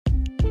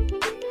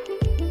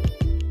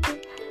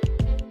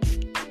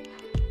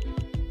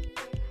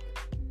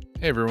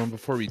Hey everyone,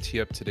 before we tee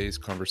up today's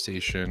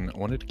conversation, I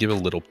wanted to give a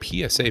little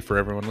PSA for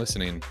everyone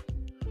listening.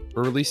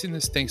 We're releasing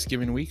this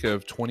Thanksgiving week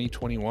of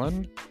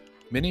 2021.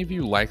 Many of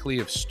you likely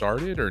have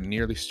started or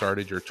nearly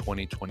started your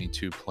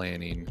 2022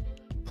 planning.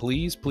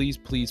 Please, please,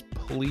 please,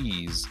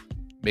 please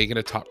make it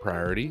a top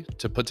priority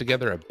to put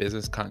together a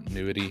business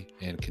continuity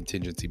and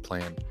contingency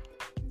plan.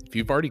 If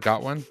you've already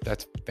got one,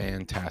 that's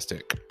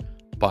fantastic,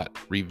 but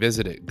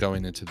revisit it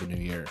going into the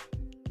new year.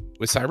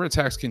 With cyber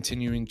attacks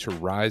continuing to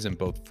rise in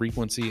both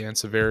frequency and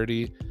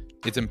severity,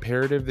 it's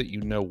imperative that you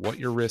know what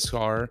your risks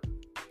are,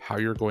 how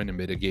you're going to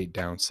mitigate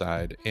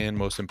downside, and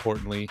most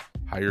importantly,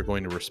 how you're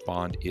going to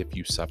respond if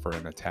you suffer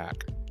an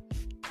attack.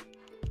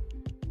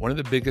 One of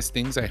the biggest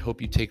things I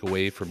hope you take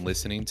away from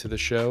listening to the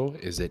show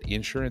is that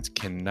insurance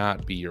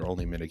cannot be your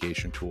only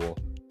mitigation tool.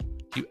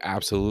 You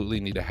absolutely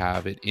need to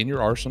have it in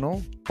your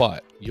arsenal,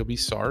 but you'll be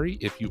sorry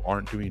if you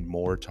aren't doing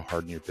more to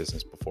harden your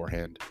business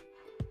beforehand.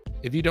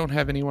 If you don't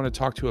have anyone to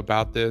talk to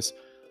about this,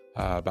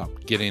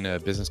 about getting a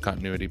business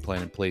continuity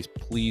plan in place,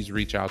 please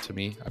reach out to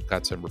me. I've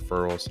got some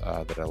referrals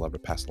that I love to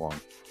pass along.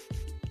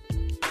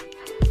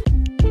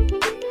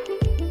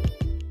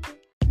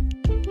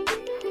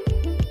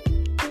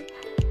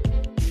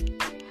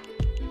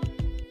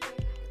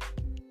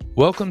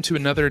 Welcome to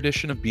another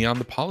edition of Beyond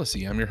the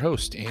Policy. I'm your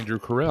host, Andrew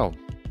Carell.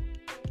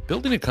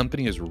 Building a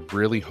company is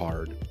really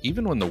hard,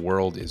 even when the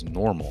world is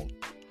normal.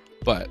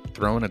 But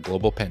throw in a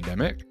global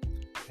pandemic,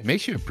 it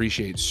makes you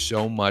appreciate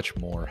so much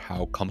more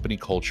how company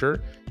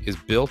culture is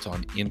built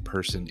on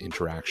in-person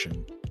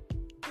interaction.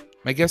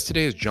 My guest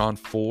today is John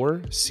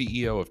Foer,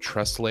 CEO of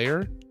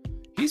TrustLayer.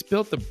 He's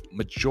built the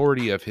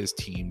majority of his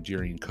team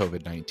during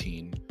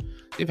COVID-19.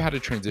 They've had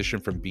to transition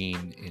from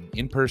being an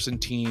in-person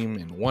team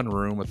in one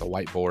room with a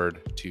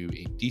whiteboard to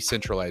a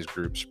decentralized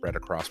group spread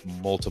across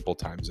multiple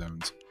time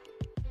zones.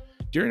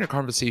 During our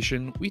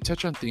conversation, we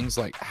touch on things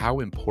like how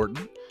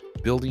important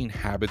building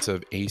habits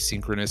of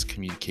asynchronous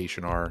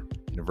communication are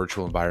in a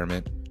virtual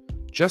environment,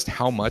 just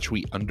how much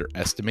we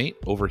underestimate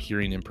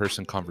overhearing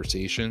in-person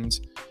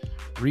conversations,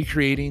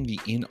 recreating the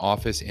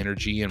in-office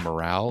energy and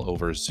morale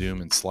over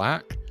Zoom and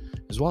Slack,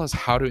 as well as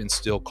how to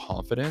instill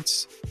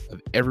confidence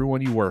of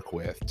everyone you work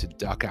with to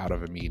duck out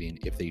of a meeting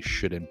if they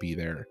shouldn't be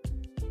there.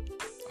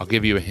 I'll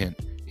give you a hint.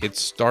 It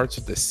starts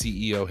with the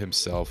CEO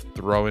himself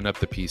throwing up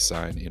the peace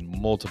sign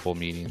in multiple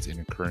meetings and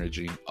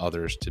encouraging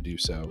others to do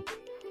so.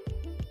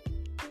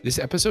 This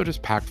episode is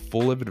packed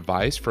full of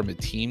advice from a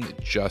team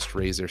that just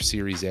raised their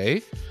Series A,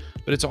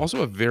 but it's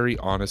also a very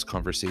honest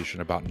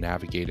conversation about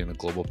navigating a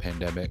global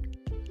pandemic.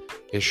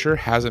 It sure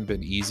hasn't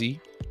been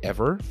easy,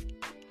 ever,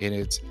 and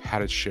it's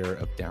had its share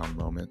of down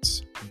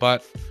moments.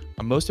 But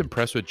I'm most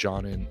impressed with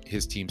John and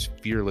his team's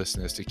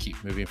fearlessness to keep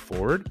moving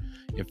forward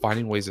and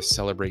finding ways to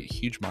celebrate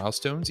huge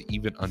milestones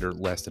even under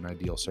less than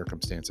ideal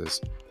circumstances.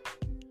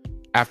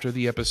 After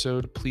the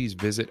episode, please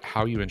visit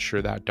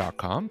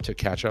howyouinsurethat.com to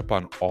catch up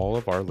on all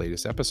of our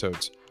latest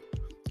episodes.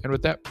 And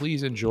with that,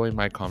 please enjoy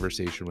my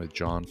conversation with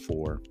John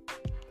Foer.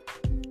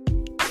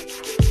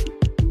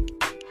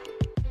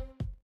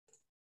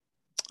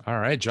 All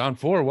right, John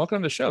Foer,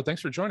 welcome to the show.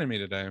 Thanks for joining me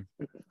today.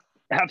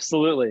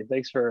 Absolutely.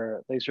 Thanks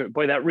for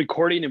boy, that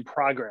recording in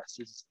progress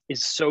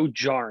is so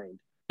jarring.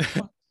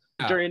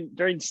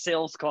 During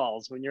sales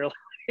calls when you're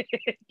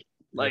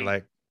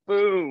like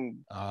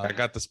boom. I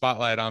got the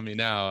spotlight on me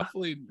now.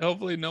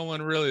 Hopefully no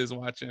one really is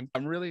watching.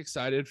 I'm really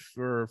excited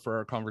for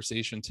our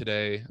conversation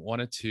today.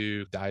 Wanted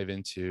to dive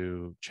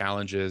into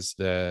challenges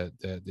that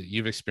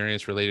you've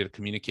experienced related to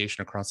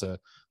communication across a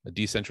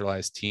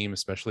decentralized team,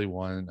 especially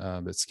one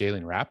that's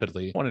scaling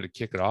rapidly. Wanted to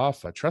kick it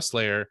off.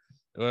 TrustLayer,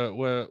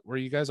 were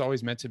you guys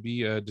always meant to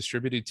be a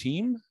distributed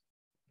team?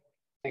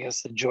 I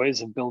guess the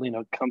joys of building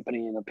a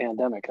company in a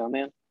pandemic, huh,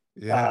 man?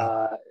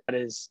 Yeah. It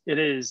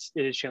is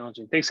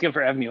challenging. Thanks again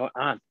for having me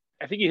on.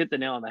 I think you hit the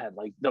nail on the head.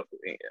 Like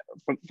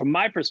from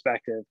my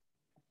perspective,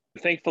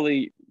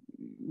 thankfully,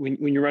 when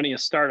you're running a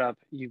startup,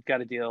 you've got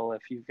to deal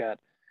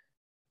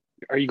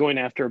are you going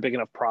after a big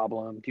enough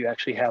problem? Do you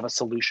actually have a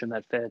solution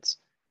that fits?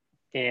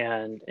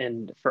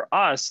 And for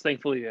us,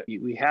 thankfully,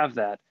 we have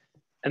that.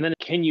 And then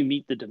can you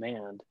meet the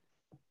demand?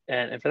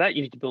 And for that,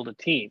 you need to build a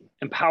team,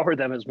 empower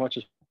them as much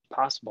as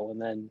possible,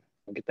 and then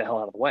get the hell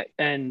out of the way.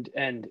 And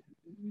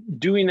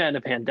doing that in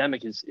a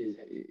pandemic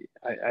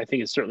I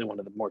think is certainly one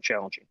of the more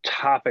challenging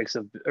topics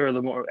or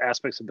the more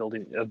aspects of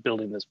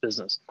building this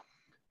business,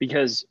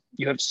 because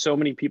you have so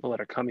many people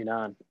that are coming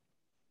on,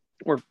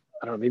 or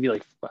I don't know, maybe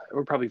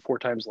we're probably over 4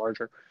 times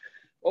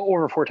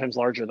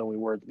larger than we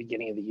were at the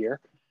beginning of the year.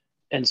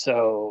 And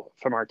so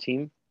from our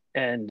team,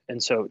 and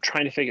so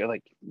trying to figure,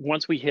 like,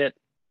 once we hit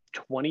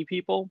 20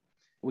 people,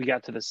 we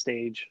got to the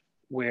stage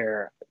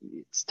where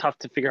it's tough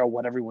to figure out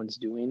what everyone's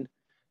doing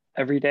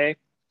every day.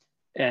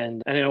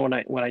 And I know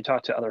when I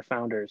talk to other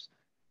founders,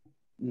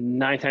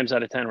 9 times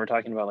out of 10, we're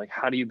talking about, like,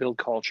 how do you build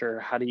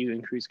culture? How do you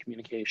increase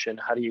communication?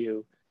 How do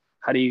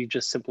you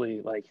just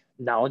simply, like,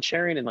 knowledge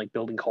sharing and, like,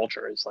 building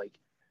culture is, like,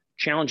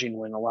 challenging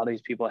when a lot of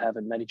these people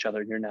haven't met each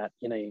other and you're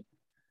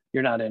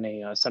not in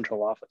a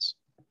central office.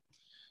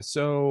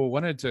 So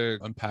wanted to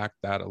unpack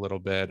that a little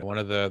bit. One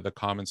of the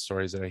common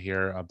stories that I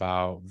hear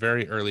about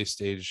very early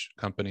stage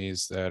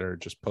companies that are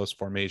just post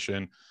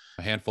formation,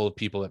 a handful of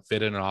people that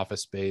fit in an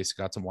office space,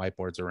 got some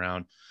whiteboards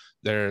around.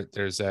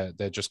 There's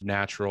that just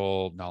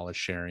natural knowledge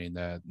sharing,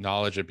 that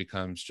knowledge that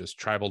becomes just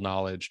tribal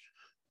knowledge.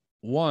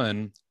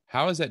 One,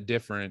 how is that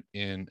different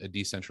in a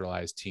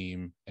decentralized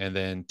team? And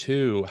then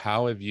two,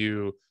 how have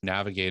you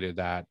navigated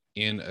that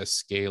in a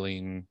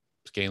scaling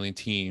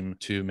team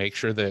to make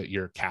sure that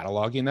you're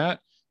cataloging that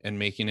and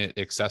making it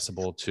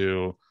accessible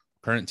to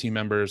current team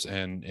members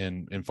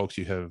and folks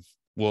you have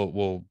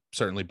will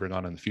certainly bring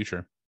on in the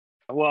future?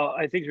 Well,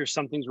 I think there's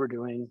some things we're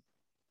doing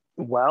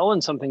well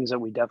and some things that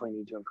we definitely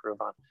need to improve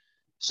on.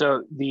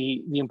 So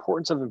the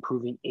importance of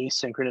improving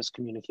asynchronous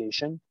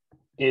communication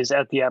is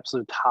at the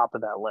absolute top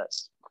of that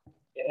list.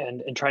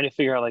 And trying to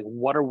figure out like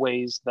what are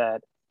ways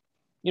that,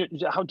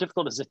 how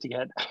difficult is it to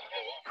get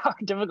how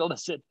difficult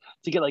is it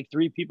to get like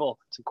three people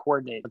to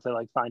coordinate, to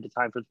like find a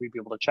time for three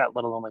people to chat,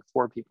 let alone like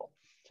four people.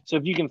 So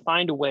if you can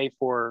find a way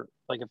for,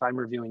 like, if I'm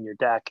reviewing your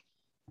deck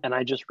and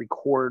I just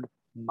record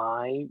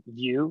my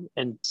view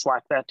and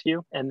Slack that to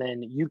you, and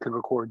then you could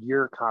record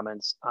your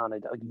comments on a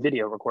like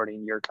video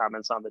recording your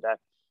comments on the deck.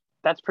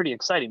 That's pretty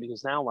exciting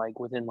because now, like,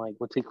 within like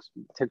what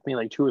took me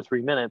like 2 or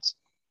 3 minutes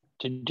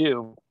to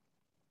do,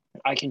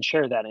 I can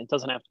share that, and it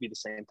doesn't have to be the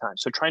same time.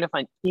 So trying to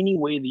find any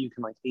way that you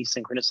can like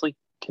asynchronously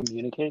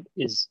communicate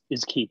is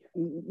key.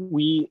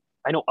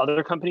 I know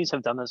other companies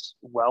have done this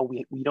well.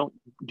 We don't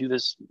do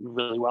this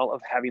really well,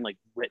 of having like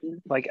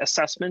written like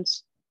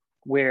assessments,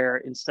 where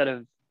instead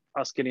of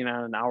us getting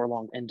on an hour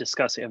long and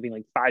discussing, having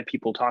like 5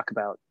 people talk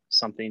about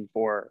something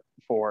for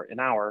an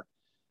hour,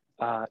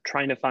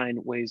 trying to find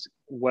ways.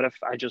 What if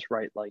I just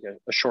write like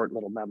a short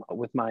little memo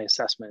with my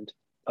assessment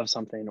of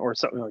something, or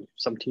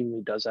some team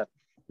lead does that.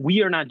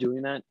 We are not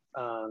doing that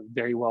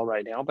very well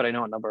right now, but I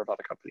know a number of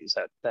other companies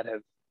that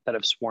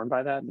have sworn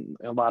by that, and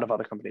a lot of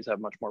other companies have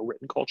much more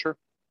written culture.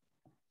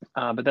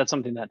 But that's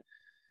something that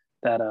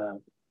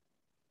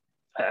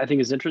I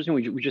think is interesting.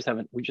 We just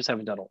haven't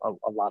done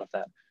a lot of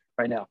that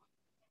right now.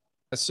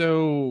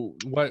 So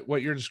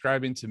what you're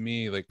describing to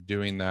me, like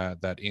doing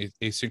that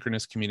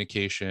asynchronous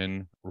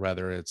communication,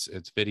 whether it's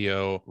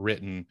video,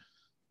 written,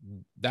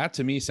 that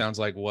to me sounds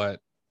like what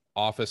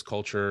office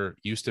culture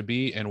used to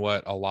be and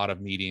what a lot of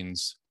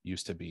meetings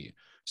used to be.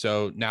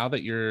 So now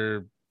that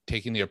you're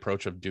taking the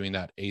approach of doing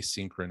that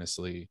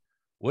asynchronously,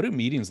 what do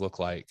meetings look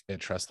like at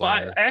TrustLadder?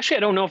 Well, I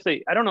don't know if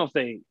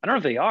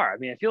they are. I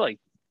mean, I feel like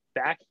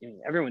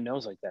everyone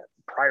knows like that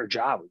prior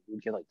job, you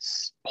get like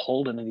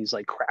pulled into these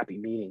like crappy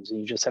meetings, and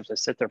you just have to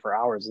sit there for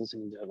hours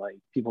listening to like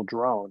people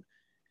drone.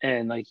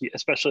 And like,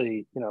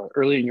 especially,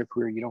 early in your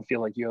career, you don't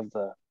feel like you have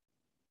the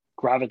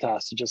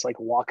gravitas to just like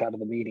walk out of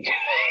the meeting.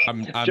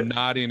 I'm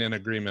nodding in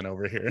agreement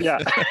over here. Yeah.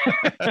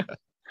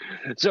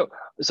 So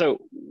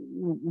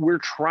we're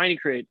trying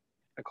to create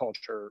a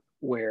culture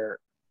where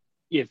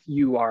if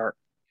you are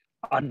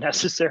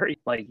unnecessary,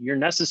 like you're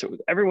necessary,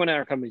 everyone in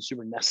our company is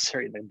super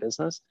necessary in their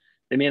business,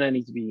 they may not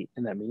need to be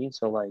in that meeting.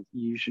 So like,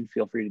 you should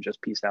feel free to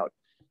just peace out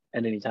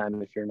at any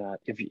time if you're not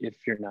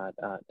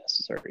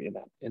necessary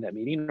in that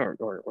meeting,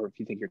 or if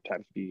you think your time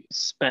could be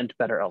spent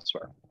better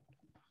elsewhere.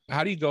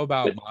 How do you go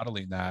about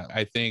modeling that?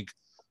 I think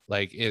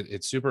like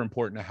it's super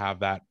important to have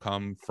that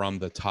come from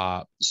the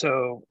top.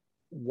 So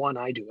one,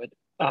 I do it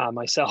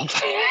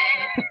myself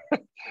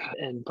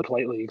and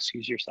politely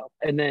excuse yourself.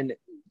 And then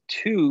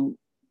two,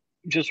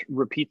 just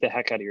repeat the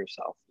heck out of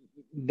yourself.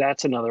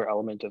 That's another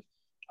element of,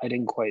 I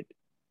don't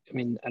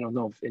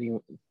know if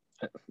anyone,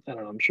 I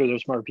don't know, I'm sure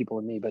there's smarter people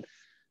than me, but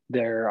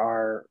there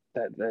are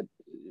that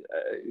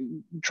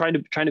trying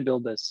to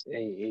build this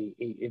a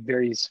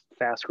very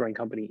fast growing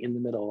company in the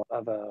middle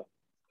of a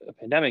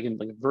pandemic in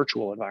like a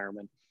virtual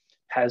environment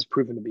has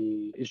proven to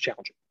be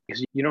challenging,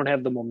 because you don't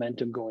have the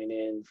momentum going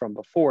in from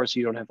before. So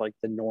you don't have like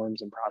the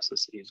norms and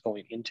processes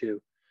going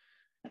into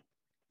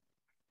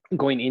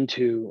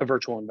a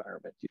virtual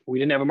environment. We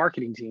didn't have a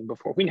marketing team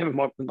before. We didn't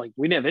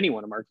have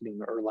anyone in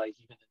marketing, or like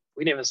even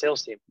we didn't have a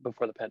sales team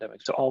before the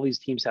pandemic. So all these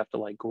teams have to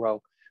like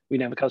grow. We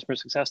didn't have a customer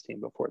success team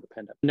before the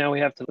pandemic. Now we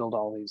have to build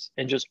all these,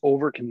 and just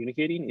over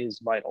communicating is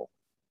vital.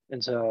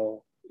 And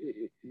so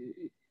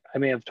I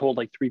may have told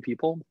like 3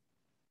 people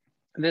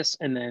this,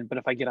 but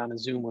if I get on a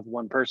Zoom with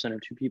 1 person or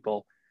 2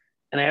 people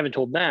and I haven't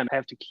told them, I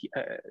have to keep,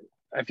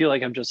 I feel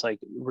like I'm just like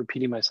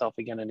repeating myself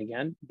again and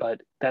again,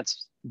 but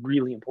that's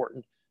really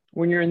important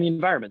when you're in the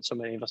environment so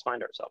many of us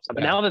find ourselves.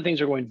 But now that things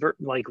are going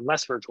like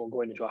less virtual,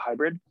 going into a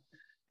hybrid,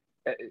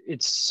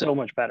 it's so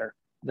much better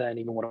than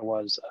even what it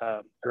was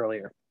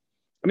earlier.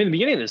 I mean, the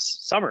beginning of this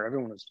summer,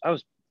 I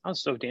was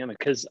so damn it,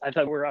 because I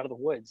thought we were out of the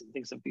woods and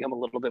things have become a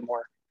little bit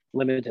more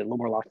limited, a little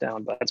more locked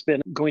down. But it's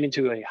been going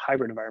into a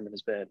hybrid environment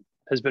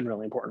has been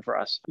really important for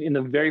us. In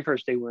the very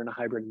first day we were in a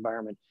hybrid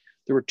environment,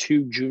 there were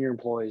 2 junior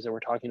employees that were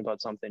talking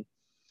about something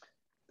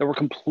that were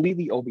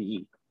completely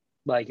OBE.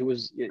 Like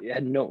it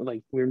had no,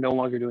 like we were no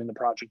longer doing the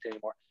project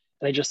anymore.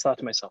 And I just thought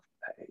to myself,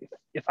 hey,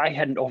 if I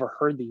hadn't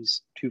overheard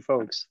these two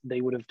folks,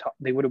 they would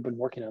have been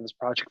working on this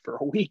project for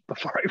a week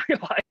before I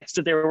realized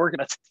that they were working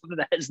on something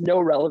that has no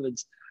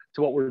relevance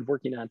to what we're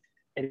working on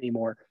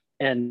anymore.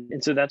 And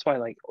so that's why,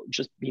 like,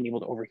 just being able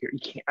to overhear,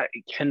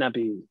 it cannot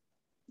be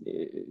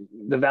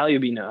the value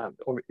of being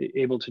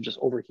able to just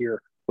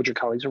overhear what your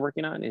colleagues are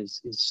working on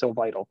is so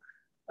vital.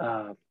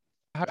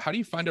 How do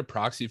you find a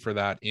proxy for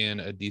that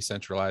in a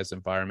decentralized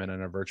environment,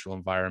 in a virtual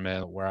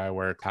environment where I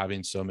work,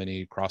 having so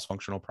many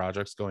cross-functional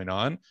projects going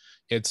on?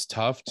 It's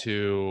tough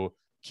to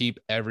keep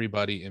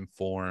everybody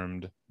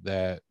informed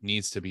that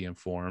needs to be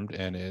informed,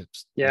 and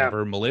it's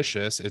never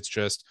malicious. It's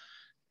just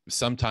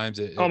sometimes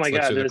it oh my slips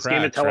God, through the this cracks,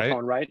 game of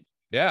telephone, right?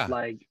 Yeah.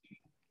 Like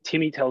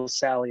Timmy tells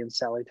Sally and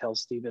Sally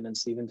tells Steven and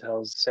Steven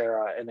tells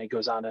Sarah, and it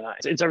goes on and on.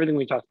 It's everything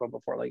we talked about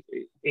before, like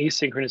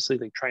asynchronously,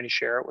 like trying to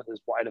share it with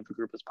as wide of a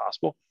group as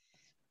possible.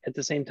 At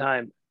the same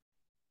time,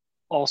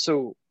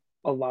 also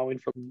allowing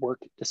for work,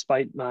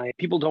 despite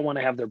people don't want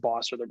to have their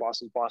boss or their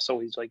boss's boss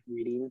always like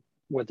reading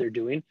what they're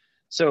doing.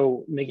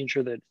 So making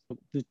sure that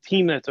the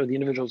team or the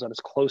individuals that is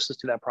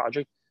closest to that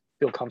project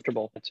feel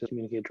comfortable to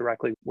communicate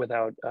directly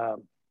without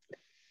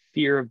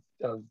fear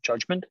of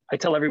judgment. I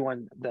tell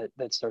everyone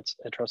that starts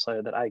at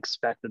TrustLayer that I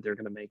expect that they're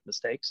going to make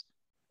mistakes.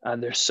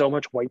 There's so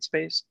much white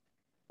space.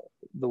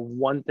 The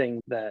one thing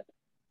that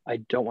I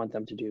don't want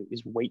them to do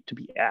is wait to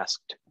be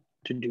asked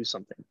to do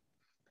something.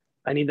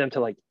 I need them to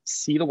like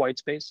see the white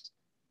space,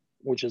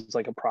 which is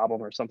like a problem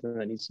or something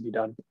that needs to be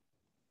done,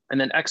 and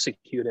then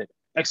execute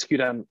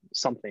on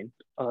something,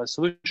 a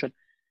solution.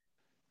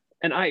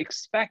 And I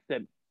expect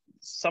that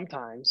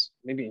sometimes,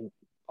 maybe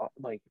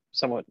like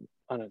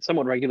on a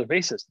somewhat regular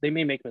basis, they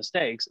may make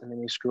mistakes and they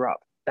may screw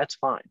up. That's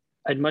fine.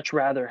 I'd much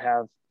rather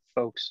have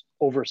folks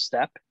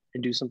overstep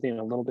and do something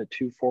a little bit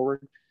too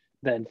forward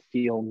than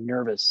feel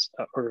nervous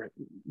or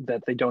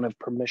that they don't have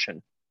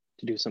permission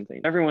to do something.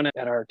 Everyone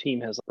at our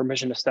team has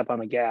permission to step on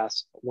the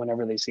gas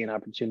whenever they see an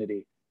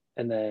opportunity.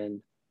 And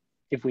then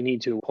if we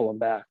need to, pull them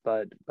back.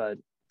 But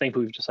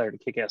thankfully, we've just hired a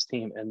kick-ass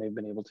team and they've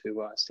been able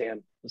to stay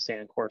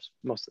on course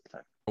most of the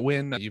time.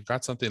 When you've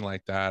got something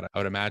like that, I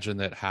would imagine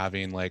that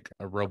having like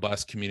a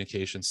robust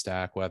communication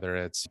stack, whether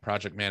it's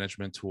project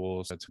management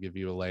tools to give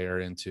you a layer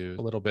into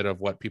a little bit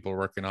of what people are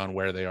working on,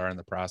 where they are in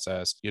the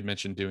process. You'd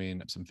mentioned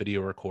doing some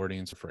video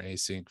recordings for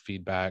async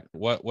feedback.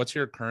 What's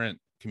your current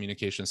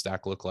communication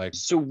stack look like?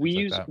 So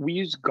we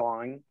use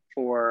Gong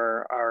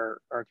for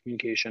our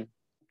communication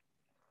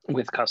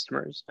with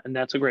customers, and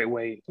that's a great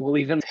way. We'll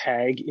even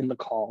tag in the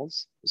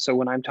calls. So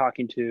when I'm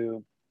talking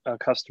to a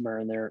customer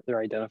and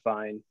they're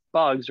identifying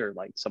bugs or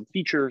like some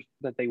features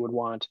that they would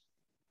want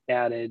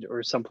added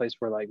or someplace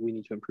where like we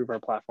need to improve our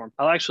platform,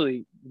 I'll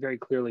actually very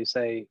clearly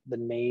say the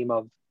name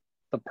of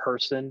the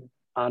person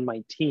on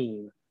my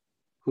team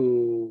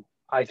who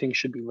I think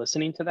should be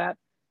listening to that,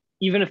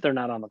 even if they're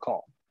not on the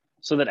call,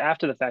 so that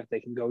after the fact they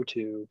can go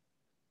to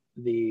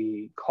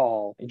the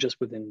call and just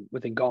within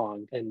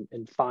Gong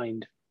and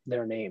find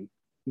their name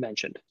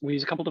mentioned. We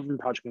use a couple different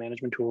project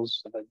management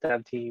tools. The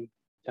dev team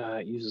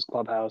uses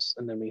Clubhouse,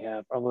 and then we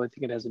have, although I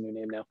think it has a new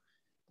name now,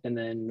 and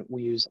then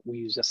we use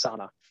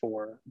Asana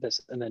for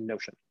this, and then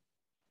Notion.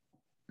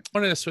 I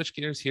wanted to switch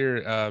gears here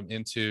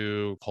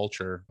into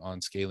culture on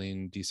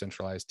scaling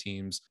decentralized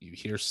teams. You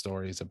hear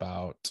stories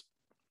about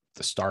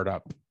the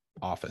startup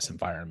office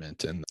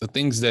environment and the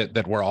things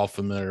that we're all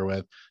familiar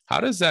with.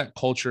 How does that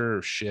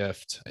culture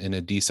shift in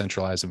a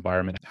decentralized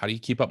environment? How do you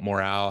keep up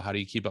morale? How do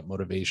you keep up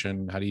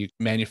motivation? How do you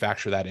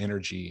manufacture that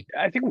energy?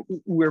 I think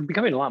we're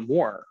becoming a lot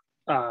more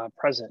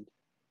present.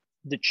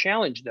 The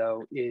challenge,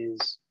 though,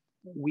 is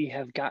we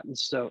have gotten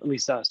so, at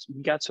least us,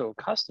 we got so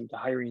accustomed to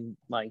hiring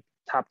like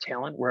top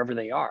talent wherever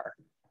they are.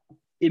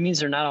 It means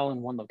they're not all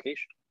in one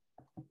location.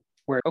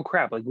 Where, oh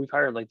crap, like we've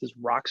hired like this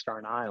rock star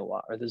in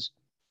Iowa or this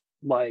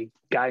like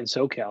guy in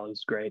SoCal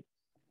who's great.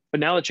 But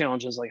now the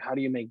challenge is like, how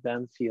do you make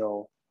them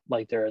feel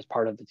like they're as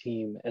part of the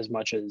team as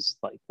much as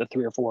like the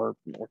 3 or 4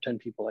 or 10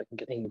 people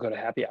that can go to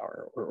happy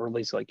hour or at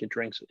least like get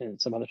drinks in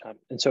some other time.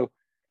 And so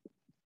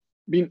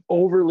being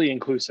overly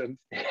inclusive,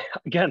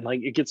 again,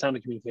 like it gets down to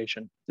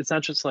communication. It's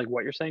not just like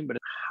what you're saying, but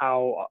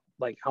how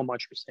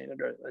much you're saying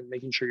it and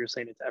making sure you're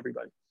saying it to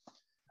everybody.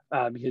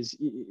 Because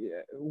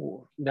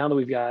now that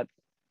we've got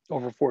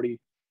over 40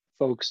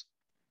 folks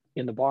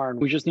in the barn,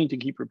 we just need to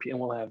keep repeating.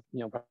 We'll have,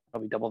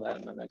 probably double that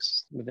in the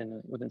next,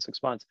 within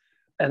 6 months.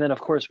 And then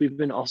of course, we've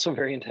been also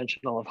very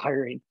intentional of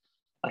hiring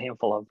a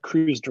handful of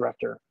cruise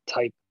director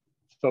type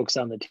folks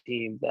on the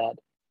team that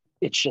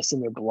it's just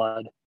in their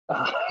blood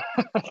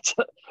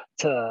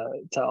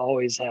to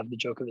always have the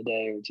joke of the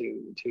day or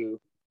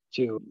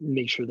to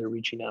make sure they're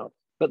reaching out.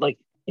 But like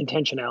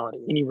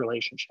intentionality, any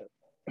relationship,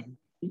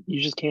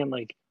 you just can't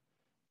like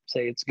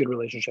say it's a good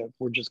relationship.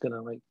 We're just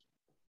gonna like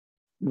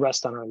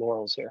rest on our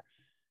laurels here.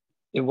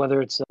 And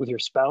whether it's with your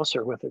spouse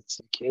or with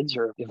its kids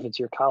or if it's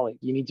your colleague,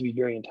 you need to be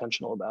very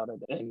intentional about it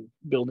and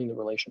building the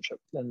relationship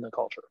and the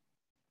culture.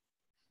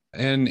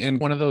 And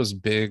one of those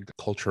big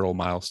cultural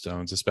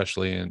milestones,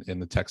 especially in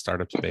the tech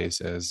startup space,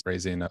 is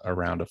raising a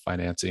round of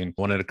financing. I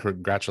wanted to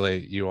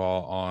congratulate you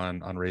all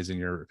on raising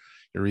your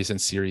your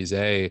recent Series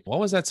A. What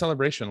was that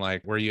celebration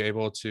like? Were you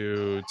able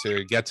to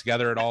get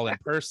together at all in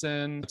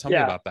person? Tell me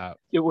Yeah, about that.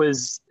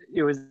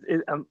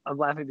 I'm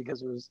laughing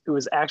because it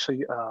was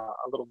actually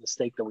a little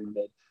mistake that we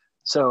made.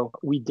 So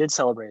we did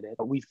celebrate it,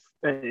 but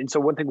and so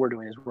one thing we're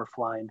doing is we're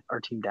flying our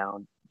team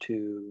down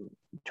to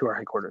our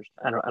headquarters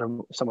on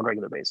a somewhat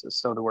regular basis,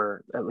 so that we're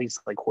at least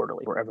like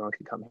quarterly where everyone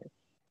can come here.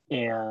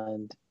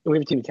 And we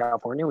have a team in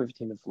California, we have a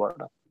team in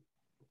Florida,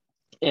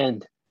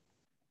 and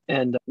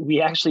we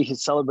actually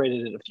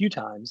celebrated it a few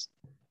times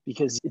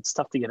because it's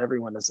tough to get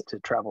everyone to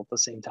travel at the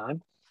same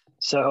time.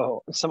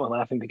 So someone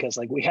laughing because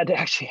like we had to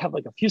actually have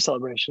like a few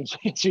celebrations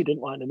because we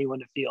didn't want anyone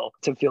to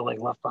feel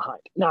like left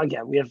behind. Now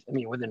again,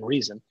 within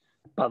reason,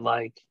 but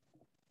like,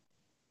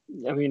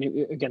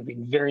 again,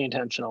 being very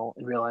intentional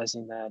and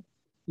realizing that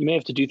you may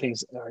have to do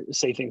things or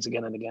say things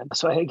again and again.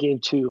 So I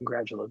gave two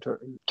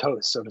congratulatory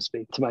toasts, so to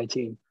speak, to my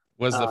team.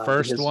 Was the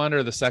first one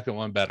or the second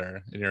one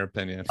better, in your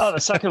opinion? Oh, the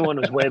second one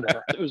was way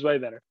better. It was way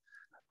better.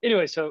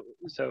 Anyway, so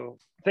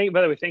by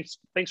the way, thanks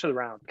for the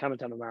round,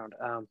 comment on the round.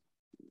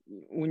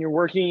 When you're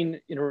working,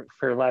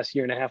 for the last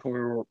year and a half, when we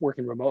were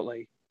working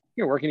remotely,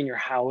 you're working in your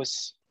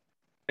house,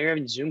 you're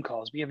having Zoom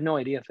calls. We have no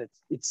idea if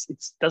it's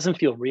doesn't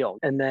feel real.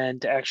 And then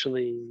to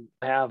actually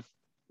have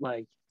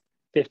like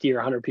 50 or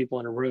 100 people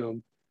in a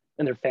room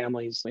and their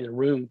families in a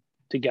room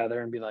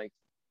together and be like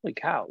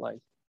how, like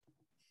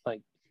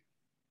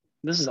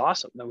this is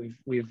awesome that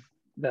we've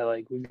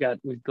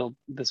built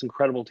this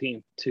incredible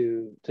team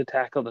to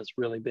tackle this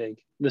really big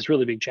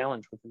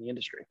challenge within the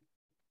industry.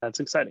 That's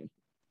exciting.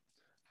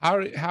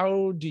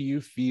 How do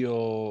you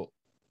feel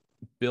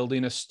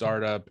building a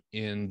startup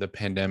in the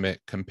pandemic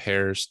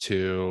compares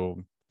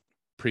to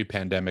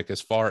pre-pandemic,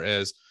 as far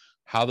as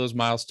how those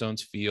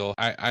milestones feel?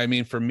 I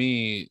mean, for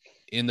me,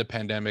 in the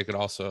pandemic,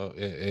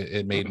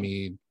 it made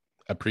me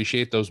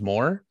appreciate those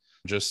more,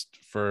 just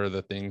for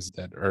the things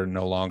that are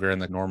no longer in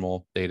the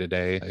normal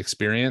day-to-day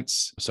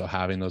experience. So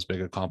having those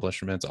big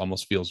accomplishments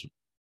almost feels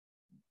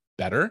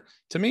better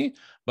to me,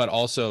 but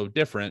also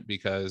different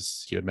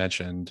because you had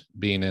mentioned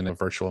being in a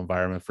virtual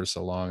environment for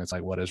so long. It's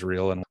like, what is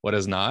real and what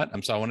is not?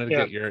 So I wanted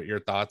to get your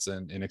thoughts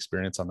and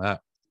experience on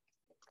that.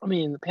 I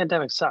mean, the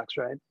pandemic sucks,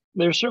 right?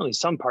 There's certainly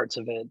some parts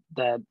of it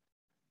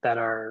that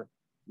are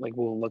like,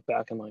 we'll look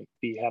back and like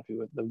be happy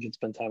with, that we can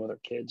spend time with our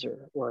kids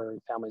or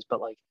families,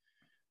 but like,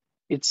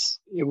 it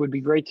would be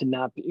great to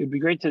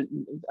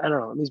I don't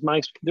know, at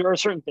least there are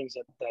certain things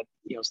that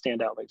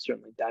stand out, like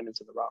certainly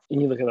diamonds in the rough,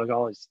 and you look at like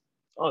all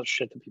the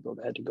shit that people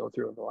have had to go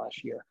through over the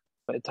last year,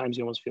 but at times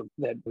you almost feel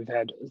that we've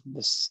had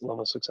this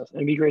level of success, and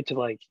it'd be great to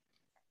like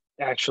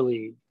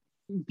actually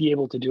be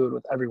able to do it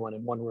with everyone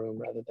in one room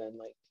rather than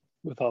like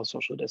with all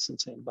social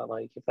distancing. But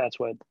like, if that's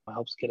what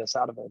helps get us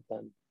out of it,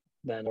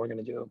 then we're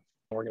going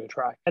to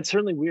try. It's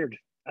certainly weird.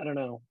 I don't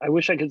know, I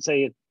wish I could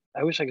say it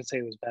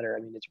was better.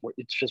 I mean,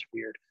 it's just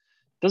weird.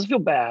 Doesn't feel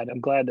bad. I'm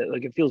glad that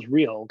like it feels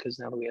real, because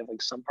now that we have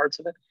like some parts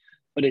of it,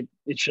 but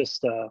it's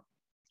just I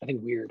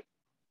think weird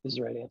is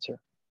the right answer.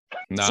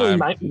 No, so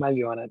my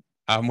view on it.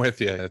 I'm with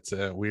you. It's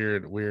a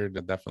weird.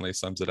 It definitely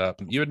sums it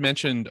up. You had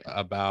mentioned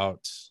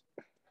about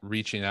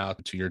reaching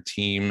out to your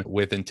team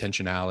with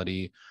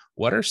intentionality.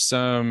 What are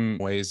some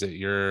ways that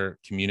your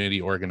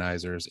community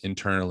organizers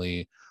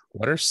internally,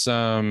 what are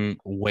some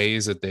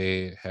ways that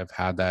they have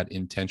had that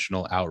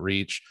intentional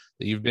outreach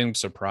that you've been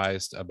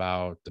surprised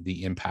about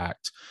the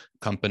impact?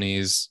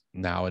 Companies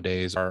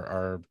nowadays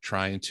are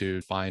trying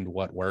to find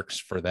what works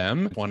for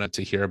them. Wanted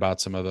to hear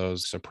about some of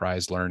those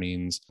surprise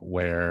learnings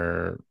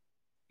where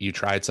you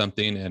tried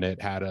something and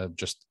it had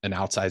just an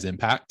outsized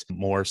impact,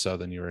 more so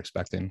than you were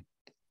expecting.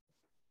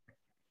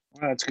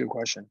 That's a good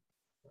question.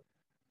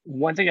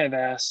 One thing I've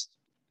asked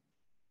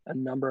a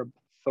number of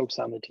folks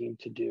on the team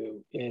to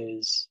do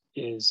is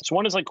so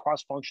one is like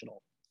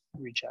cross-functional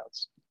reach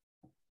outs.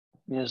 I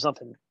mean, there's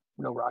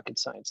no rocket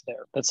science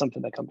there. That's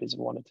something that companies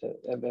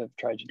have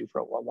tried to do for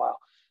a while.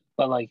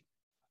 But like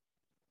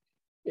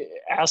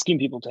asking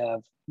people to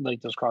have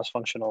like those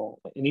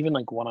cross-functional and even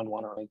like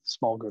one-on-one or like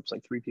small groups,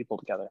 like 3 people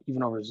together,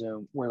 even over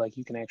Zoom, where like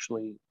you can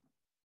actually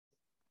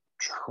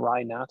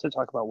try not to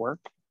talk about work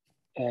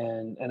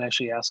and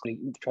actually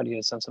try to get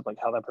a sense of like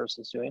how that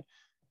person's doing.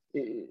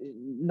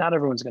 Not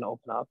everyone's going to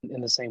open up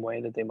in the same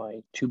way that they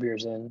might 2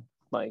 beers in,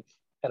 like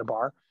at a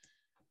bar.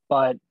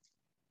 But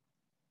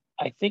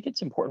I think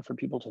it's important for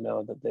people to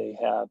know that they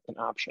have an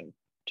option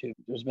to.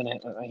 There's been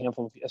a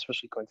handful of,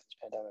 especially going through this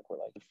pandemic, where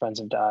like friends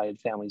have died,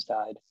 families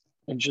died,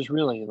 and just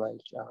really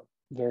like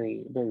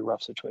very, very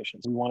rough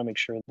situations. We want to make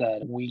sure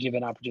that we give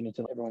an opportunity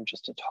to everyone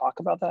just to talk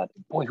about that.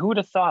 Boy, who would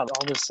have thought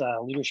all this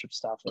leadership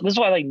stuff? This is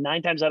why like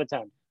 9 times out of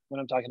 10, when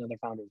I'm talking to other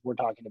founders, we're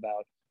talking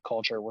about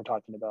culture, we're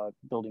talking about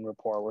building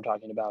rapport, we're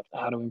talking about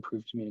how to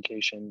improve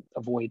communication,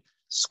 avoid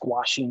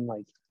squashing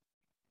like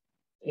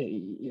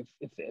if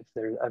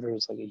there ever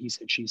was like a he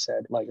said she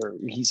said, like, or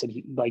he said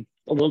he, like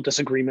a little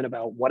disagreement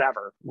about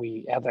whatever,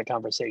 we have that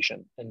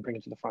conversation and bring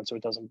it to the front so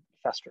it doesn't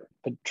fester,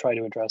 but try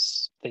to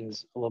address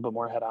things a little bit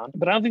more head on.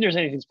 But I don't think there's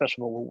anything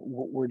special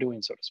what we're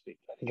doing, so to speak.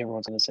 I think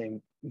everyone's in the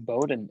same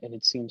boat, and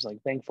it seems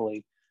like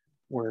thankfully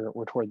we're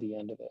toward the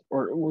end of it,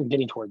 or we're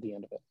getting toward the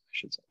end of it, I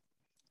should say.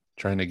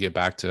 Trying to get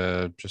back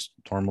to just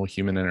normal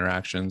human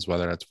interactions,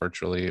 whether that's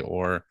virtually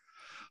or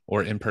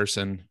in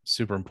person.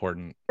 Super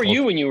important. For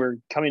you, when you were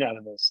coming out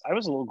of this, I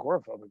was a little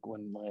agoraphobic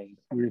when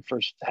we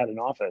first had an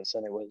office,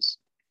 and it was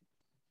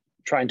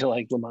trying to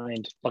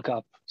look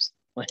up,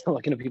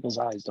 look into people's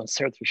eyes, don't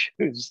stare at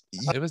their shoes.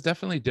 It was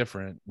definitely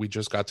different. We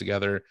just got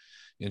together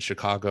in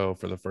Chicago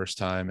for the first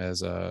time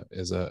as a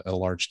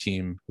large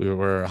team. We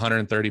were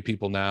 130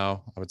 people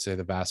now. I would say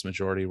the vast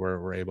majority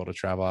were able to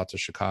travel out to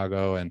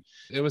Chicago, and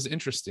it was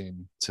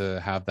interesting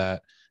to have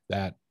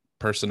that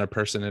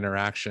person-to-person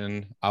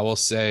interaction. I will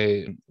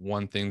say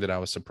one thing that I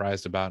was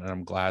surprised about, and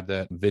I'm glad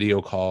that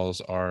video calls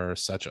are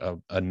such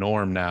a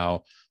norm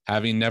now,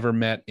 having never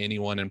met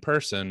anyone in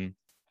person,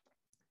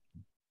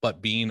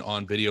 but being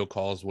on video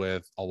calls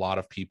with a lot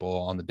of people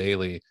on the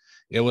daily,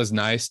 it was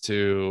nice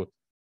to,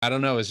 I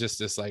don't know, it's just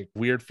this like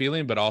weird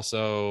feeling, but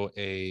also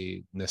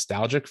a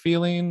nostalgic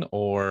feeling,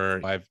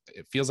 or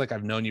it feels like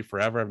I've known you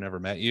forever. I've never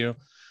met you.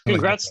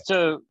 Congrats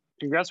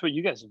what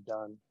you guys have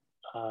done.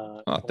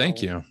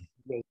 Thank you.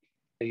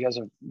 You guys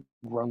have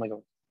grown like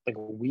a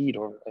weed,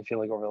 or I feel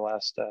like over the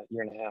last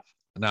year and a half.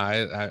 No,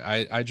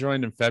 I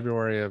joined in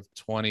February of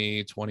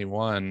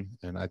 2021,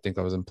 and I think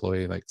I was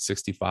employee like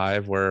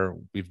 65, where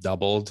we've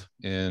doubled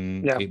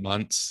in 8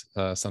 months,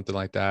 something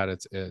like that.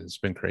 It's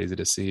been crazy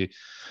to see.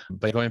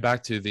 But going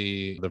back to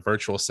the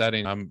virtual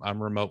setting,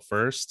 I'm remote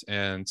first,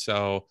 and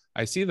so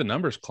I see the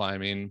numbers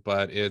climbing,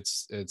 but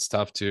it's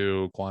tough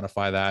to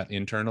quantify that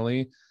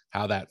internally,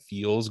 how that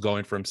feels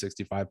going from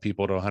 65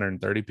 people to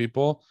 130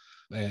 people.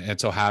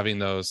 And so having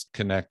those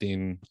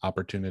connecting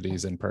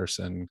opportunities in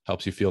person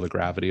helps you feel the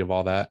gravity of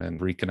all that and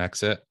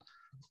reconnects it.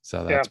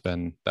 So that's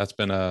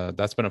been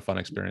a fun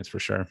experience for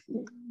sure.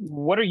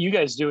 What are you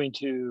guys doing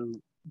to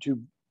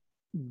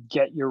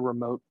get your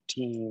remote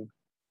team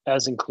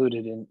as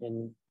included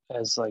in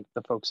as like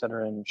the folks that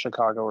are in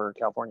Chicago or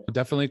California? It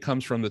definitely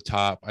comes from the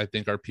top. I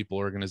think our people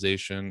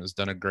organization has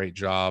done a great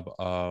job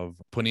of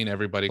putting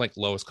everybody like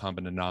lowest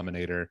common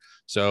denominator.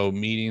 So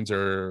meetings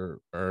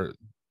are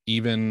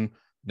even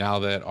now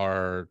that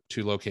our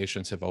 2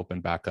 locations have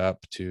opened back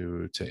up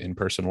to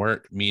in-person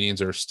work,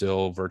 meetings are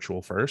still virtual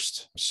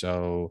first.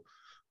 So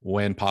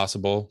when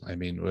possible, I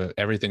mean,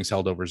 everything's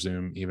held over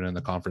Zoom, even in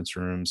the conference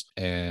rooms.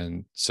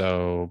 And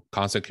so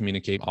constant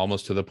communicate,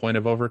 almost to the point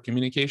of over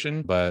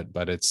communication, but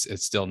it's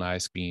still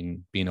nice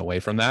being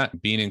away from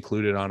that, being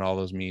included on all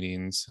those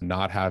meetings,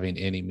 not having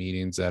any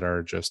meetings that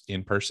are just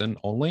in person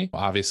only.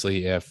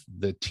 Obviously, if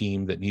the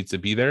team that needs to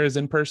be there is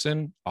in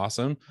person,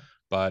 awesome.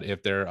 But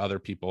if there are other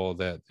people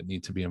that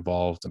need to be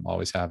involved, I'm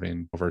always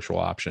having a virtual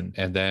option.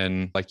 And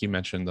then, like you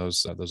mentioned,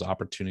 those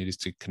opportunities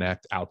to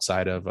connect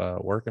outside of a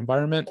work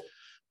environment.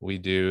 We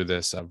do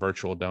this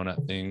virtual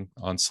donut thing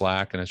on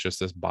Slack, and it's just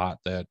this bot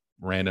that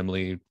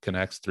randomly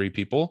connects 3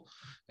 people.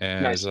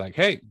 And It's like,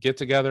 hey, get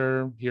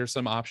together. Here's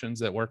some options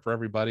that work for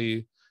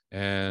everybody.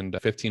 And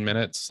 15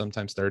 minutes,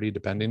 sometimes 30,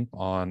 depending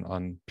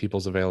on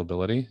people's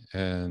availability.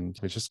 And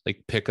we just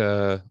like pick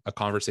a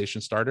conversation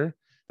starter,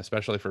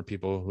 especially for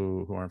people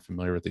who aren't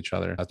familiar with each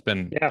other. That's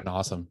been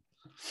awesome.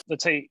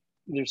 Let's say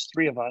there's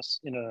 3 of us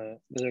that are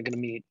going to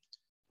meet.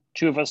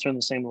 2 of us are in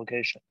the same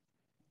location.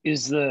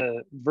 Is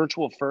the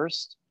virtual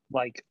first,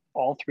 like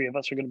all 3 of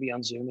us are going to be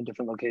on Zoom in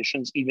different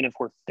locations, even if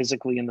we're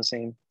physically in the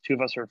same, 2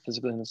 of us are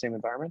physically in the same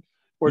environment?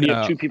 Or do you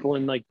have 2 people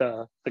in like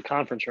the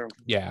conference room?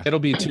 Yeah, it'll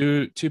be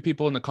two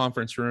people in the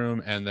conference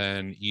room, and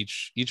then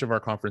each of our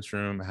conference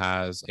room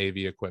has AV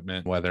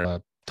equipment, whether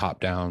a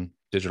top-down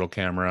digital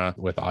camera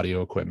with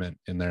audio equipment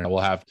in there. We'll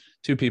have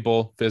 2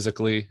 people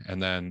physically,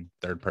 and then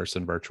 3rd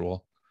person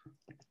virtual.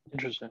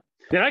 Interesting.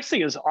 The next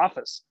thing is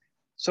office.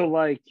 So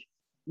like,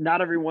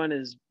 not everyone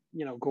is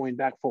going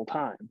back full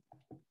time.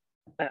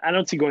 I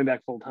don't see going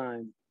back full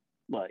time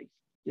like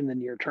in the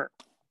near term.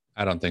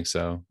 I don't think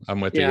so.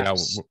 I'm with you. Yeah.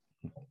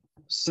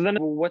 So then,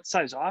 what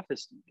size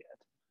office do you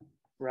get?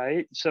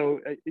 Right. So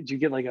do you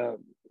get like a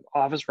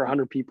office for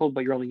 100 people,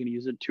 but you're only going to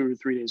use it 2 or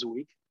 3 days a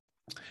week?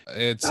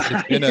 It's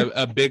been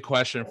a big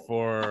question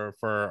for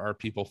our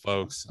people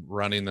folks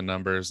running the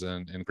numbers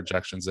and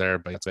projections there.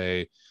 But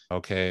it's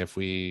if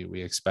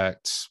we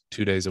expect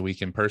 2 days a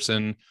week in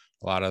person,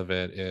 a lot of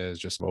it is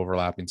just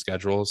overlapping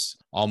schedules,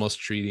 almost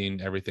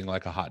treating everything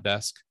like a hot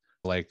desk,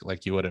 like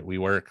you would at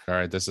WeWork. All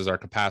right, this is our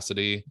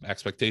capacity.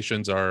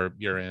 Expectations are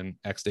you're in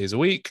X days a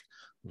week.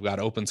 We've got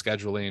open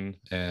scheduling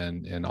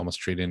and almost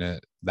treating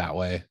it that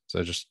way.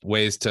 So just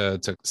ways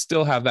to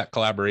still have that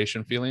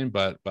collaboration feeling,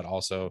 but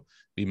also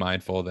be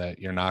mindful that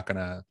you're not going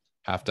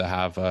to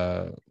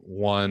have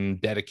one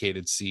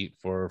dedicated seat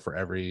for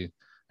every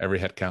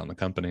headcount in the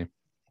company.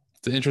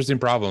 It's an interesting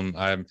problem.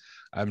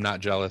 I'm not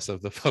jealous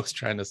of the folks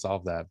trying to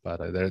solve that,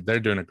 but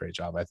they're doing a great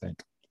job, I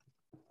think.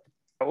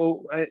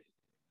 Well,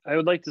 I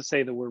would like to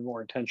say that we're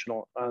more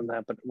intentional on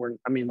that, but we're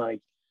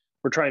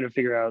trying to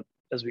figure out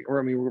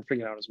we're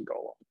figuring out as we go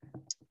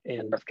along,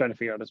 and we're trying to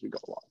figure out as we go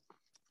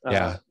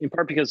along. In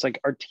part because like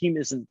our team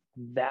isn't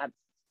that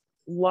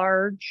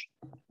large,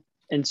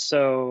 and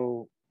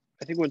so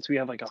I think once we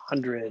have like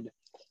 100,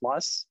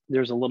 plus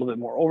there's a little bit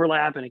more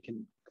overlap and it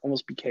can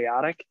almost be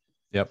chaotic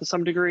to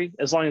some degree,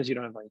 as long as you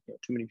don't have like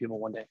too many people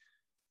one day.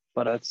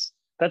 But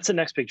that's the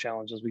next big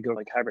challenge as we go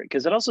like hybrid,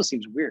 because it also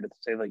seems weird to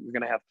say like you're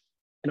going to have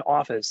an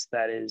office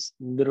that is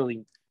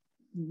literally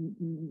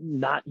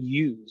not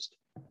used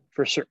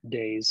for certain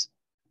days,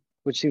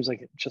 which seems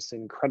like just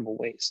an incredible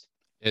waste.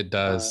 It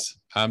does.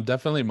 I'm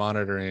definitely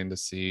monitoring to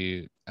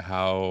see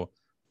how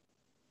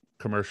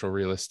commercial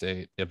real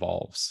estate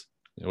evolves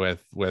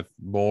with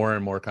more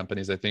and more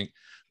companies. I think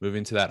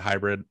moving to that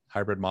hybrid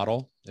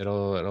model,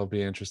 it'll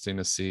be interesting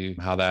to see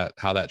how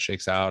that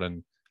shakes out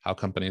and how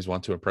companies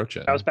want to approach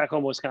it. I was back home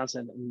in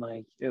Wisconsin, and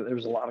like there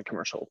was a lot of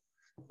commercial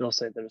real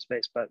estate that was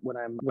space. But when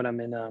I'm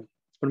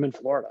in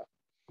Florida,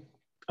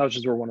 which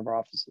is where one of our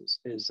offices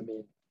is, I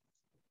mean,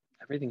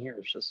 everything here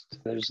is just,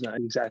 there's not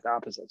an exact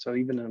opposite. So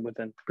even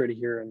within gritty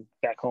here and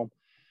back home,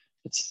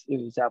 it's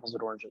apples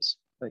and oranges.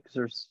 Like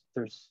there's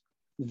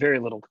very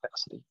little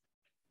capacity.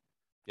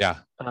 Yeah.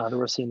 That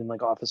we're seeing in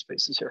like office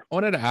spaces here. I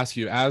wanted to ask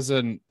you, as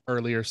an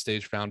earlier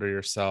stage founder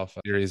yourself,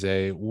 Series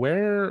A,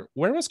 where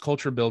was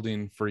culture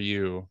building for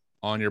you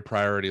on your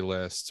priority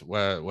list?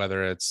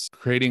 Whether it's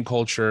creating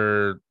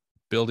culture,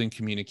 building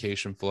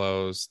communication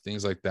flows,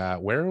 things like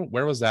that.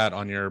 Where was that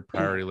on your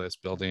priority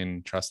list,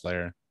 building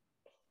TrustLayer?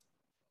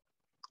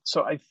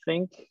 So I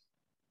think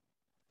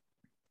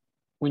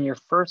when you're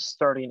first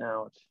starting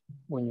out,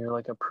 when you're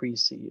like a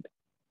pre-seed,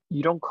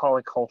 you don't call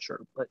it culture,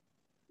 but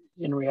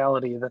in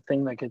reality, the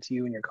thing that gets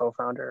you and your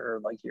co-founder, or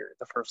like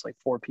the first like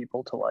 4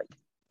 people to like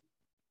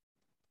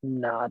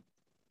not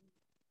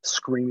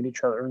scream at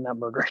each other and not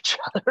murder each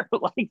other,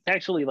 like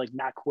actually like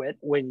not quit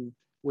when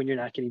you're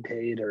not getting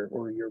paid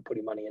or you're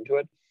putting money into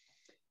it.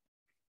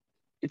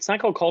 It's not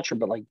called culture,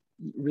 but like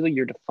really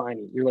you're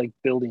defining, you're like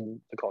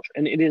building the culture.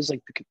 And it is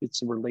like,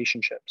 it's the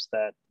relationships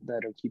that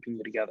are keeping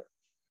you together.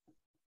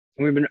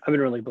 And I've been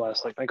really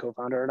blessed. Like my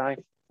co-founder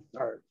and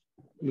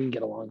we can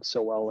get along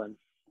so well. And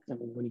I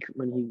mean,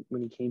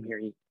 when he came here,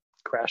 he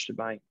crashed at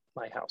my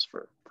house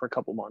for a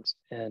couple months,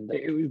 and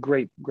it was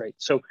great.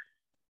 So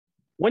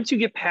once you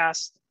get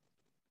past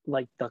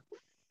like the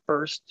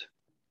first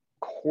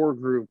core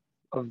group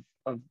of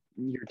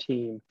your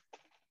team,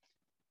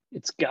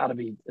 it's got to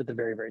be at the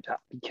very, very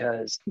top,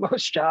 because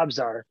most jobs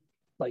are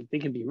like, they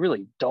can be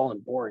really dull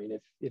and boring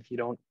if you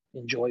don't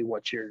enjoy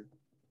what you're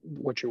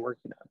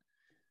working on.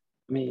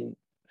 I mean,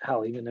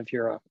 hell, even if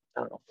you're a,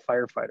 I don't know,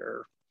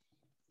 firefighter,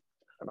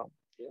 I don't know,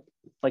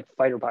 like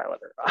fighter pilot,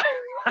 or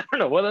I don't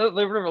know,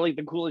 whatever like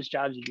the coolest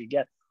jobs you could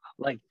get,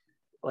 like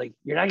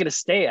you're not going to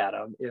stay at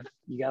them if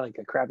you got like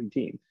a crappy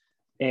team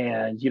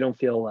and you don't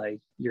feel like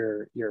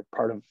you're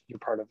part of,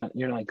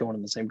 you're not going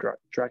in the same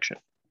direction.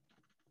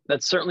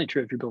 That's certainly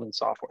true if you're building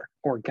software,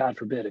 or God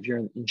forbid, if you're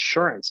in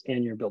insurance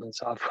and you're building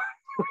software,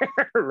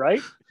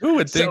 right? Who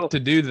would think to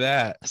do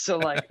that? So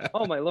like,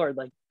 oh my Lord,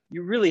 like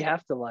you really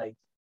have to like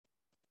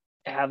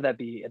have that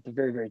be at the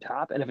very, very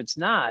top. And if it's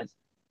not,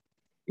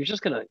 you're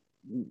just going to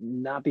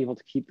not be able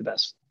to keep the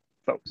best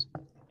folks.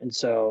 And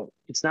so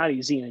it's not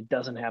easy, and it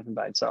doesn't happen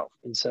by itself.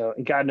 And so,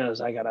 and God knows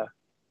I gotta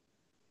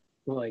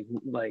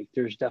like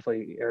there's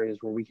definitely areas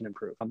where we can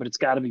improve, but it's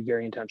got to be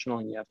very intentional,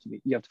 and you have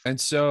to. And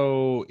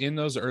so in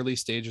those early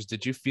stages,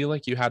 did you feel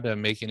like you had to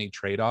make any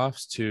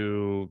trade-offs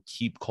to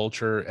keep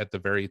culture at the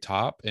very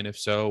top? And if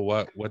so,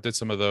 what did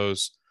some of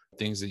those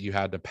things that you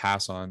had to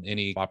pass on,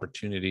 any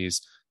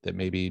opportunities that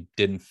maybe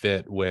didn't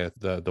fit with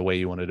the way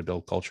you wanted to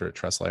build culture at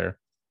TrustLayer?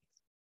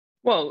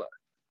 Well,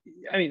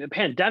 I mean, the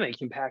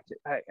pandemic impacted.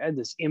 I had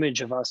this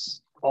image of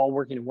us all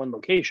working in one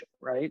location,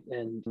 right?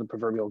 In the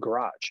proverbial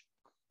garage,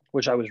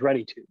 which I was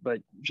ready to, but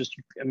just,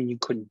 I mean, you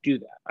couldn't do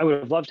that. I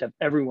would have loved to have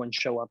everyone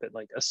show up at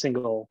like a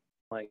single,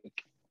 like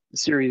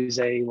Series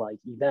A, like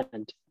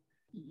event.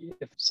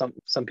 If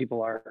some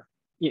people are,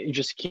 you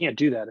just can't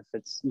do that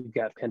if you've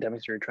got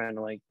pandemics or you're trying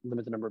to like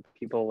limit the number of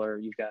people, or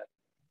you've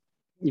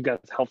got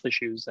health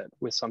issues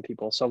with some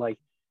people. So like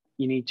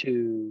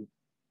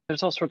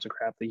there's all sorts of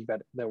crap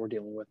that we're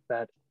dealing with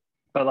that,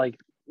 but like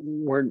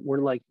we're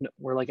like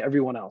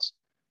everyone else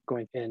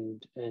going,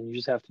 and you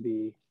just have to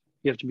be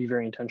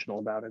very intentional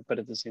about it, but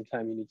at the same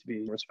time you need to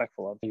be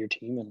respectful of your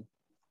team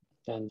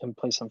and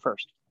place them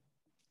first.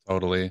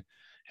 Totally.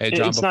 Hey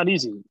John, it's not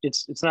easy.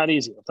 It's not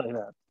easy, I'll tell you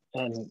that.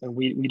 And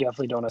we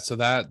definitely don't have. So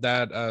that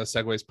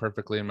segues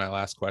perfectly in my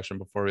last question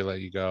before we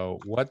let you go.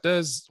 What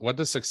does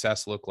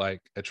success look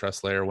like at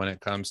TrustLayer when it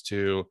comes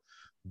to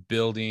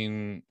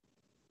building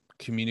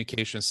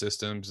communication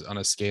systems on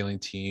a scaling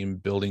team,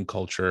 building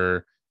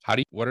culture?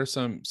 What are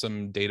some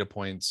data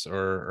points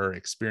or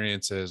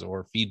experiences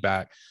or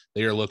feedback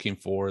that you're looking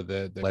for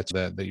that lets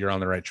that you're on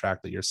the right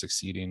track, that you're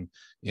succeeding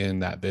in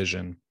that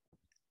vision?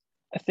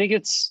 I think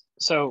it's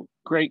so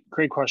great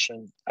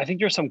question. I think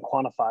there's some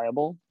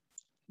quantifiable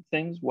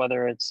things,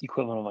 whether it's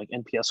equivalent of like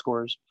NPS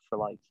scores for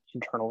like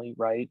internally,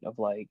 right? Of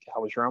like,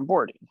 how was your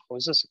onboarding? How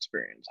was this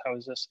experience? How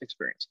is this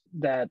experience?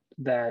 That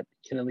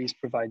can at least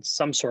provide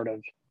some sort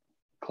of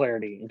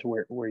clarity into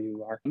where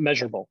you are,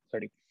 measurable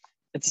clarity.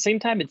 At the same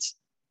time, it's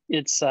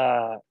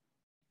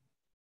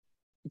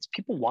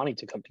people wanting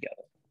to come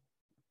together.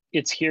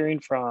 it's hearing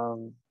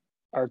from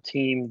our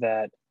team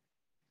that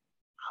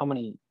how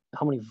many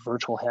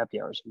virtual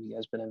happy hours have you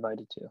guys been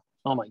invited to?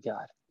 Oh my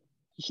God.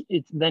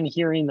 It's then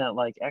hearing that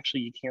like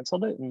actually you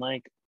canceled it and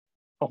like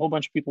a whole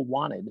bunch of people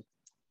wanted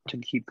to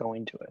keep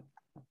going to it.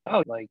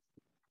 Oh, like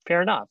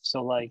fair enough.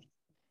 So like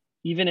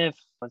even if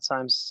at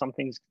times some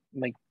things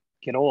might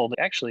get old,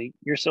 actually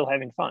you're still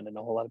having fun and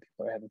a whole lot of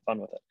people are having fun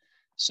with it.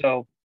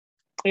 So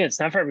yeah, it's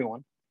not for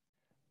everyone,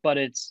 but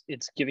it's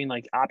giving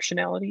like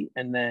optionality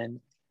and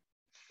then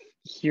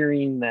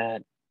hearing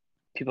that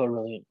people are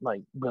really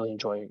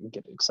enjoy and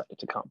get excited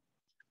to come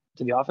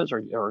to the office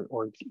or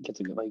get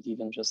to like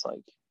even just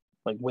like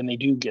when they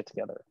do get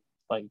together,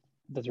 like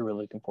that they're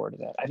really looking forward to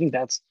that. I think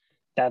that's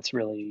a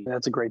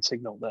great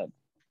signal that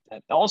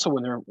also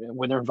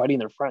when they're inviting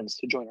their friends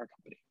to join our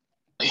company,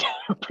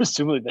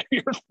 presumably they're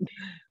here.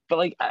 But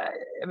like I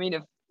mean,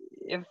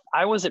 if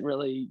I wasn't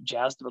really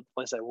jazzed about the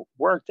place I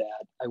worked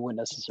at, I wouldn't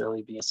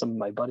necessarily be some of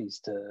my buddies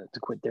to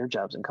quit their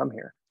jobs and come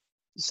here.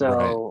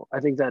 So right.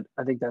 I think that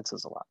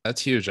says a lot.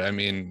 That's huge. I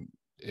mean,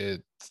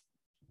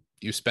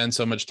 you spend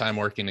so much time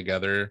working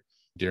together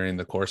during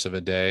the course of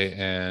a day,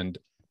 and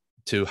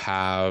to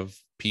have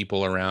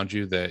people around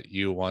you that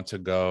you want to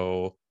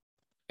go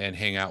and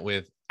hang out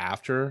with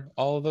after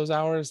all of those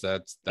hours,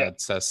 that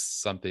says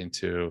something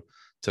to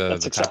the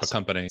type of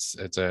company.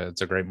 It's a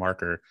great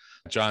marker.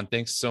 John,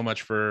 thanks so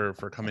much for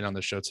coming on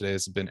the show today.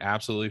 It's been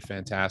absolutely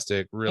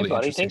fantastic. Really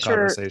interesting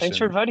conversation. Thanks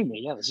for inviting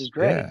me. Yeah, this is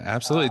great. Yeah,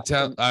 absolutely.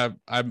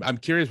 I'm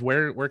curious,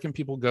 where can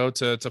people go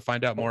to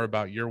find out more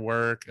about your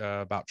work,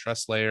 about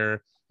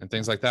TrustLayer and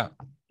things like that?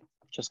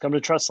 Just come to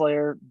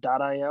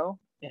trustlayer.io.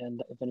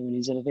 And if anyone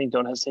needs anything,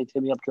 don't hesitate to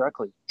hit me up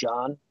directly.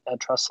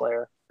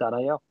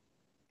 John@trustlayer.io.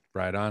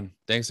 Right on.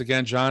 Thanks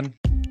again, John.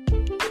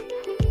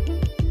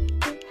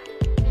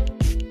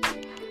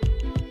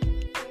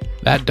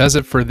 That does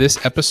it for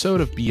this episode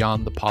of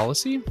Beyond the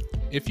Policy.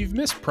 If you've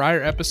missed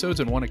prior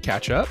episodes and want to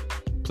catch up,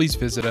 please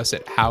visit us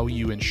at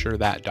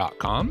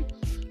howyouyouinsurethat.com.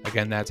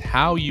 Again, that's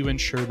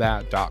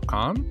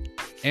howyouyouinsurethat.com.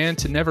 And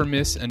to never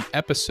miss an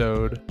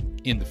episode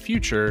in the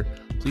future,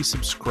 please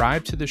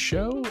subscribe to the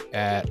show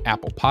at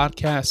Apple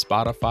Podcasts,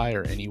 Spotify,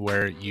 or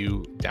anywhere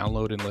you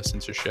download and listen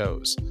to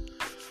shows.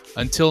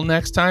 Until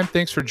next time,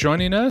 thanks for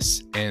joining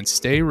us and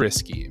stay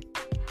risky.